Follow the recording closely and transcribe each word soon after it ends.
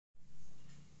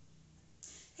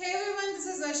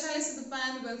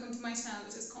welcome to my channel,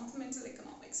 which is Untitled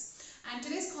Economics, and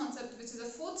today's concept, which is the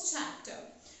fourth chapter,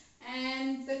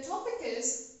 and the topic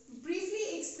is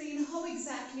briefly explain how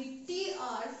exactly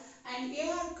TR and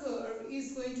AR curve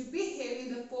is going to behave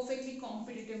in the perfectly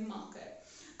competitive market.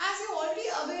 As you're already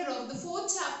aware of, the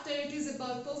fourth chapter, it is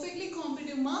about perfectly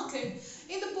competitive market.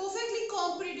 In the perfectly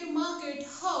competitive market,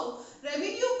 how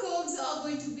revenue curves are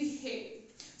going to behave.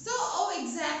 So how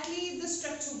exactly the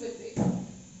structure will be.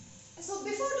 So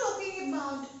before talking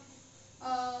about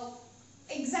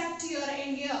exact TR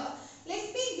and AR,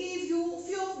 let me give you a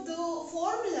few of the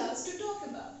formulas to talk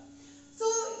about. So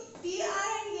TR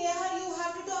and AR you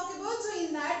have to talk about. So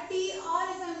in that TR,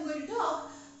 if I am going to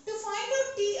talk, to find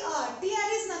out TR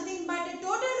is nothing but a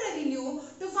total revenue.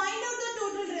 To find out the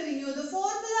total revenue, the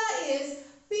formula is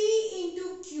P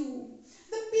into Q.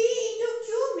 The P into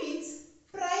Q means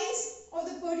price of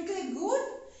the particular good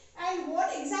and what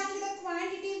exactly the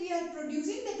quantity we are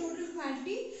producing, the total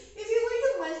quantity. If you are going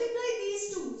to multiply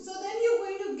these two, so then you are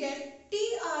going to get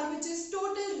TR, which is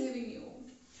total revenue.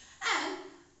 And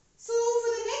so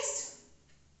for the next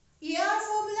AR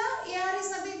formula, AR is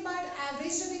nothing but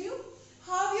average revenue.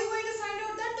 How are you going to find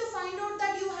out that? To find out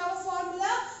that, you have a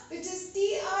formula which is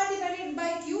TR divided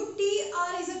by Q. TR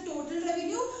is a total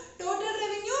revenue. Total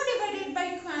revenue divided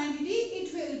by quantity,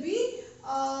 it will be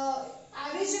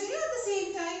average revenue. At the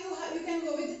same time, you can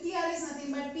go with TR is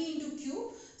nothing but P into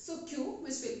Q. So Q,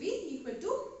 which will be equal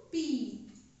to P.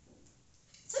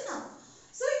 So now,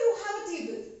 so you have a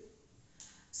table.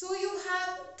 So you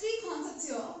have three concepts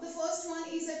here. The first one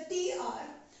is a TR,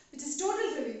 which is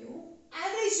total revenue,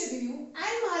 average revenue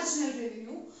and marginal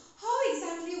revenue. How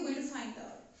exactly you are going to find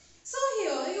out? So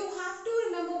here you have to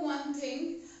remember one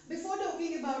thing before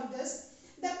talking about this.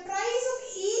 The price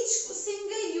of each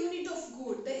single unit of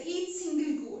good, each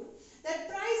single good, that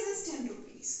price is 10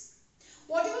 rupees.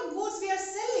 Whatever goods we are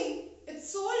selling,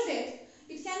 it's sold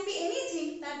it can be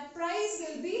anything, that price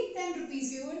will be 10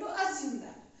 rupees. We are going to assume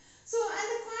that. So, and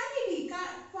the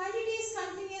quantity is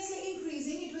continuously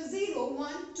increasing. It was 0,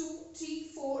 1, 2,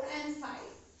 3, 4 and 5.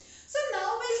 So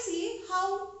now we'll see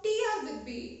how TR will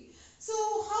be. So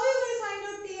how are you going to find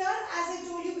out TR? As I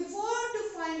told you before, to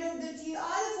find out the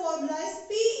TR, the formula is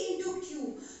P into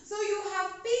Q. So you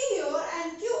have P here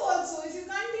and Q also. If you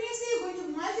continuously are going to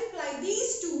multiply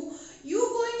these two, you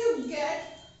are going to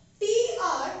get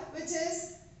TR, which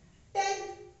is 10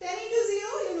 into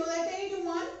 0, you know that 10 into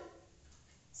 1.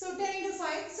 So 10 into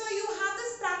 5. So you have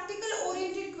this practical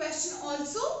oriented question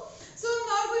also. So I'm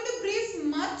not going to brief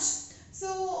much. So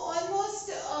almost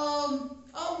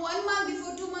 1 month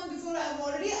before, 2 months before, I have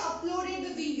already uploaded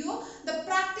the video. The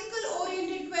practical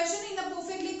oriented question in the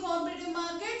perfectly competitive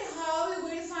market. How you are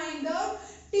going to find out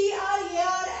TR,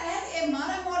 AR and MR.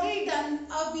 I have already done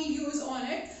videos on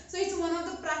it. So it's one of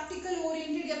the practical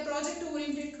oriented, project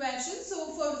oriented questions.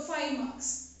 So for 5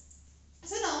 marks.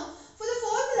 So now for the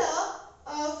formula.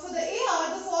 For the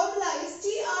AR, the formula is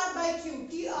TR by Q.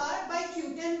 TR by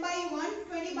Q. 10 by 1,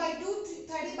 20 by 2,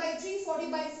 30 by 3,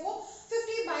 40 by 4,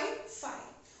 50 by 5.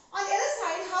 On the other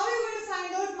side, how are you going to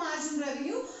find out margin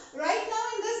revenue? Right now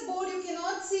in this board, you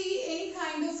cannot see any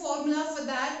kind of formula for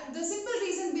that. The simple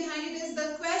reason behind it is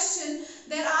the question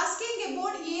they're asking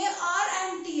about AR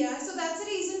and TR. So that's the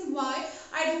reason why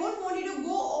I don't want you to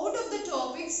go out of the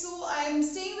topic. So I am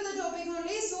staying with the topic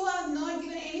only. So I have not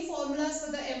given any formulas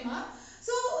for the MR.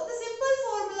 So the simple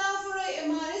formula for a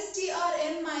MR is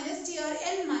TRN minus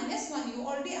TRN minus 1. You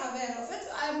are already aware of it.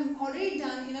 I am already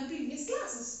done in a previous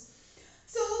classes.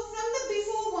 So from the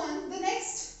before one, the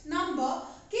next number,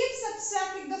 keep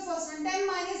subtracting the first one. 10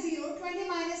 minus 0, 20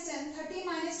 minus 10, 30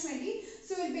 minus 20.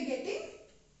 So you will be getting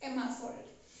MR for it.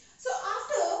 So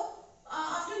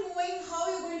after knowing how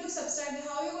you are going to subtract,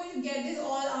 how you are going to get these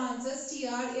all answers,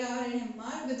 TR, AR and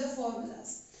MR with the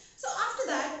formulas. So after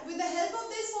that, with the help of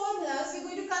these formulas, we are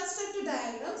going to construct two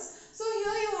diagrams. So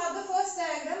here you have the first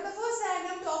diagram. The first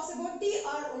diagram talks about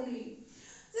TR only.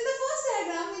 So in the first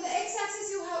diagram, in the x-axis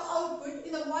you have output,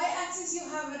 in the y-axis you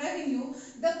have revenue.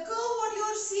 The curve what you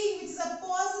are seeing, which is a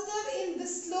positive in the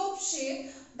slope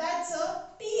shape, that's a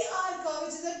TR curve,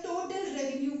 which is a total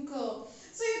revenue curve.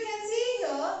 So you can see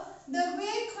here, the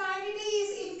way quantity is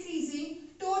increasing,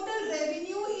 total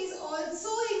revenue is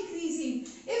also increasing.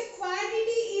 If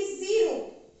quantity is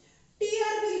 0,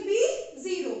 TR will be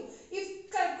 0.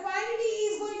 If quantity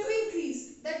is going to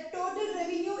increase, the total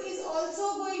revenue is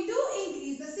also going to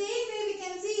increase. The same way we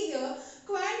can see here,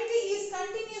 quantity is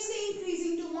continuously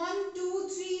increasing to 1, 2,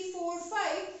 3, 4, 5.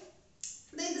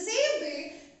 Then the same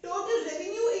way, total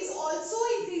revenue is also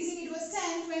increasing. It was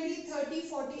 10, 20, 30,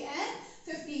 40 and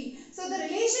 50. So the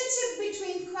relationship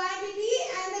between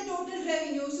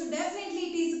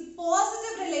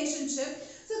relationship.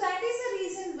 So that is the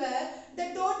reason where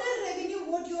the total revenue,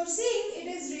 what you are seeing, it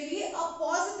is really a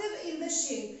positive in the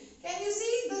shape. Can you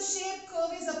see the shape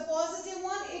curve is a positive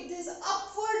one? It is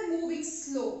upward moving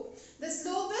slope. The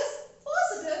slope is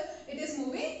positive. It is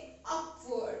moving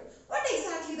upward. What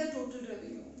exactly the total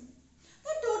revenue?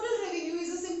 The total revenue is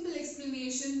a simple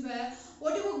explanation where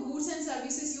whatever goods and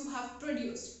services you have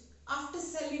produced, after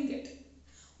selling it,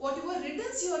 whatever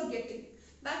returns you are getting,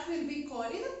 that will be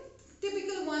called in a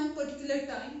typical one particular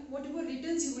time, whatever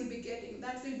returns you will be getting,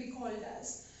 that will be called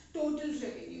as total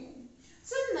revenue.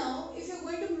 So now if you are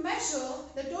going to measure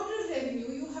the total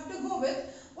revenue, you have to go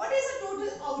with what is the total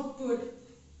output.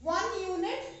 1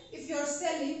 unit, if you are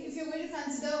selling, if you are going to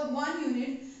consider 1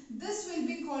 unit, this will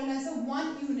be called as a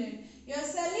 1 unit. You are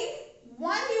selling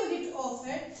 1 unit of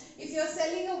it. If you are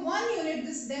selling a 1 unit,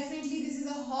 this is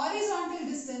a horizontal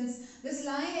distance. This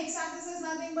line x-axis is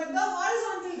nothing but the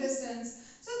horizontal distance.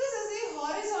 So this is a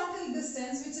horizontal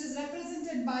distance which is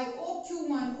represented by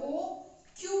OQ1,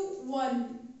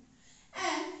 OQ1.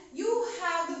 And you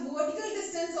have the vertical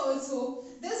distance also.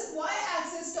 This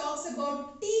y-axis talks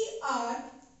about TR.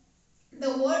 The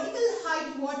vertical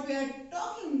height what we are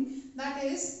talking, that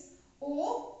is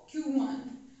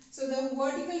OQ1. So the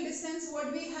vertical distance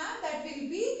what we have, that will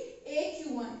be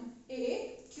AQ1,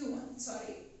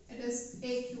 sorry, it is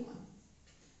AQ1.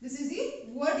 This is the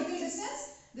vertical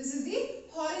distance, this is the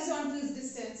horizontal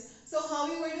distance. So how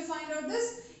are you going to find out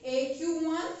this?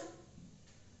 AQ1,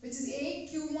 which is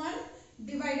AQ1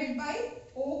 divided by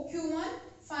OQ1,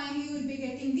 finally you will be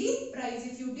getting the price.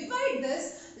 If you divide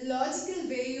this logical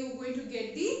way, you are going to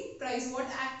get the price, what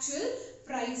actual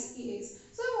price is.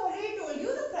 So I have already told you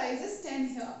the price is 10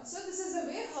 here. So this is the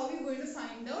way how we are going to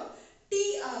find out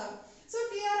TR. So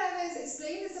TR, as I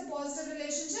explained, is a positive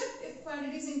relationship. If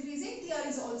quantity is increasing, TR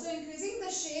is also increasing.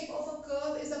 The shape of a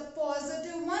curve is a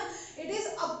positive one. It is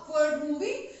upward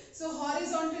moving. So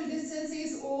horizontal distance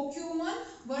is OQ1,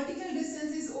 vertical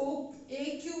distance is AQ1.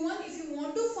 If you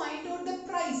want to find out the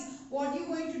price, what you are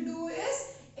going to do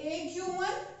is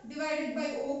AQ1 divided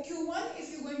by OQ1.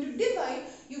 If you are going to divide,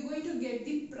 you are going to get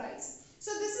the price.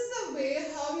 So this is the way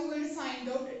how we are going to find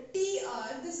out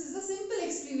TR. This is the simple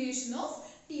explanation of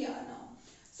TR now.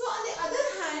 So on the other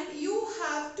hand, you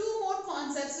have two more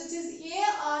concepts, which is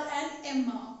AR and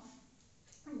MR.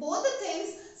 Both the things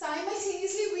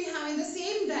simultaneously we have in the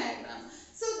same diagram.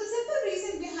 So the simple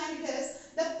reason behind it is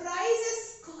the price is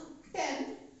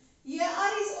 10,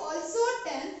 AR is also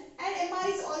 10 and MR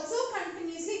is also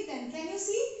continuously 10. Can you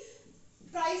see?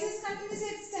 Price is continuously,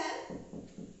 it's 10,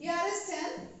 AR is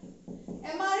 10,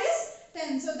 MR is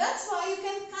 10. So that's why you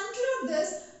can conclude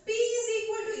this P is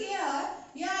equal to AR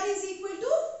is equal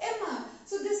to MR.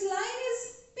 So this line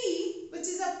is P, which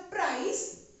is a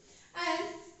price, and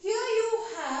here you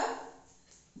have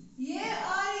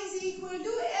AR is equal to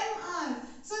MR.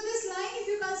 So this line, if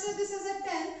you consider this as a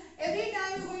 10, every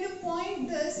time you are going to point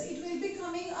this, it will be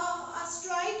coming a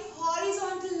straight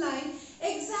horizontal line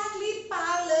exactly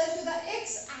parallel to the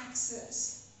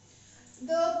x-axis.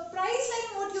 The price line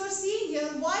what you are seeing here,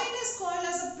 why it is called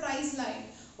as a price line?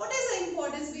 What is the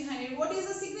importance behind it? What is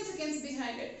the significance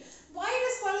behind it? Why it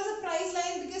is called as a price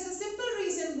line? Because the simple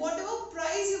reason, whatever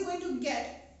price you are going to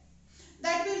get,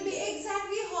 that will be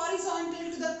exactly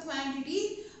horizontal to the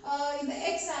quantity in the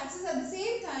x-axis. At the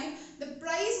same time, the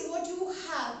price what you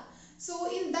have. So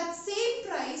in that same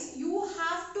price, you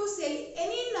have to sell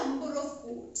any number of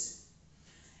goods.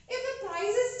 If the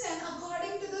price is 10,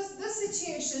 according to this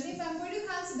situation, if I am going to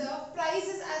consider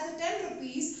prices as a 10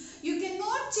 rupees, you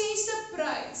cannot change the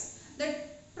price. The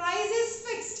price is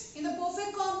fixed. In the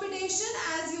perfect computation,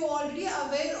 as you are already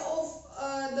aware of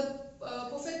the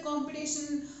perfect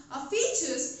computation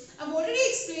features, I have already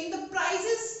explained the price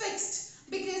is fixed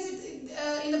because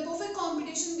in the perfect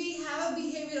computation we have a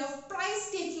behavior of price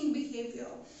taking behavior.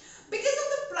 Because of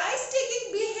the price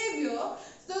taking behavior,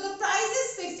 so the price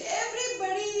is fixed.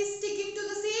 Everybody is sticking to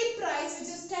the same price, which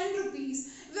is 10 rupees.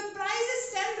 If the price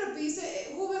is 10 rupees, so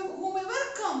whomever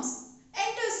comes,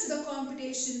 enters to the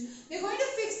computation, they are going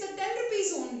to fix the 10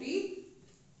 rupees only.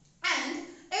 And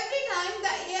every time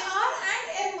the AR and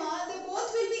MR, they both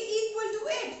will be equal to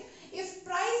it. If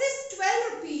price is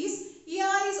 12 rupees,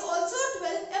 AR is also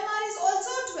 12, MR is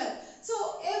also 12.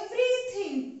 So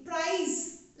everything,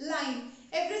 price line,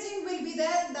 everything will be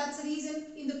there. That's the reason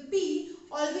in the P,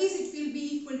 always it will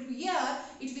be equal to AR,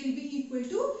 it will be equal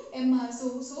to MR.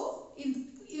 So in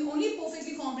only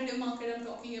perfectly competitive market I am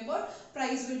talking about,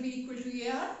 price will be equal to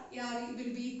AR will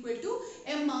be equal to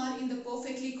MR in the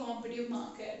perfectly competitive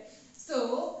market.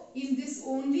 So in this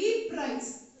only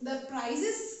price, the price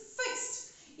is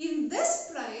fixed. In this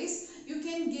price, you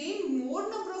can gain more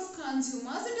number of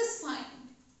consumers, it is fine.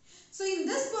 So in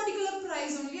this particular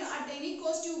price only, at any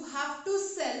cost you have to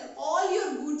sell all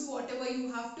your goods, whatever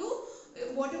you have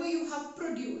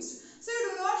produced. So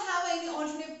you do not have any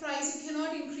alternate price. You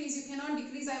cannot increase, you cannot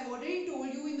decrease. I have already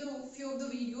told you in the few of the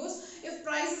videos, if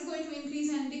price is going to increase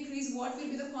and decrease, what will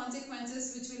be the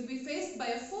consequences which will be faced by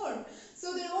a firm.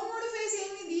 So they don't want to face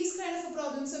any these kind of a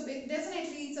problem. So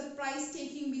definitely it's a price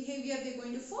taking behavior they're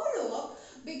going to follow up.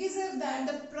 Because of that,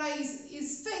 the price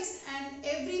is fixed and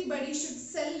everybody should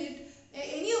sell it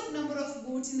any of number of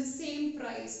goods in the same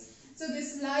price. So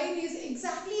this line is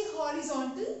exactly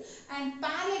horizontal and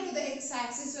parallel to the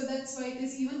x-axis, so that's why it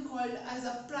is even called as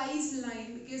a price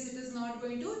line, because it is not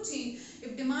going to change.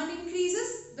 If demand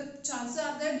increases, the chances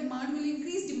are that demand will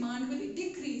increase, demand will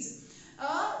decrease.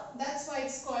 That's why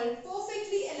it's called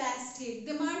perfectly elastic.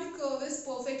 Demand curve is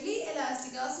perfectly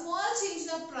elastic. A small change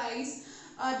in the price,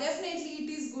 definitely it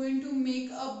is going to make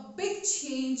a big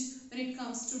change when it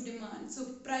comes to demand. So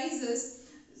prices,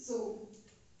 so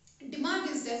demand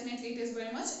is definitely, it is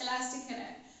very much elastic in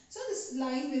it. So this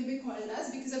line will be called as,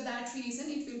 because of that reason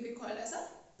it will be called as a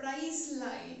price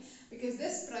line, because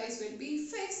this price will be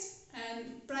fixed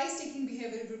and price taking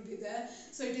behavior would be there.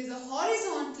 So it is a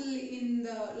horizontal in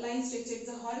the line structure, it's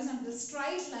a horizontal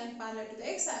straight line parallel to the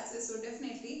x-axis. So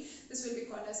definitely this will be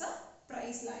called as a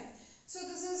price line. So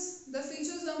this is, the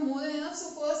features are more than enough.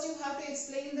 So first you have to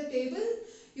explain the table,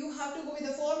 you have to go with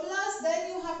the formulas,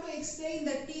 then you have to explain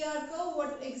the TR curve,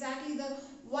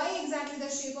 why exactly the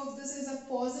shape of this is a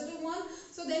positive one.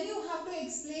 So then you have to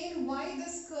explain why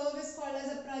this curve is called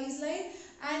as a price line,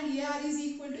 and AR is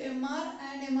equal to MR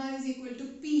and MR is equal to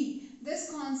P. This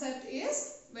concept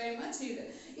is very much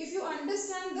needed. If you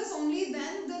understand this only,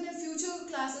 then in future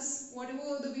classes,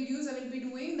 whatever the videos I will be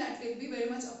doing, that will be very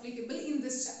much applicable in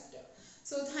this chapter.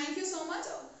 So thank you so much.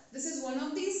 This is one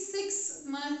of these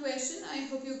 6-mark question. I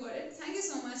hope you got it. Thank you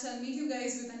so much. I'll meet you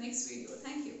guys with the next video.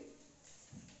 Thank you.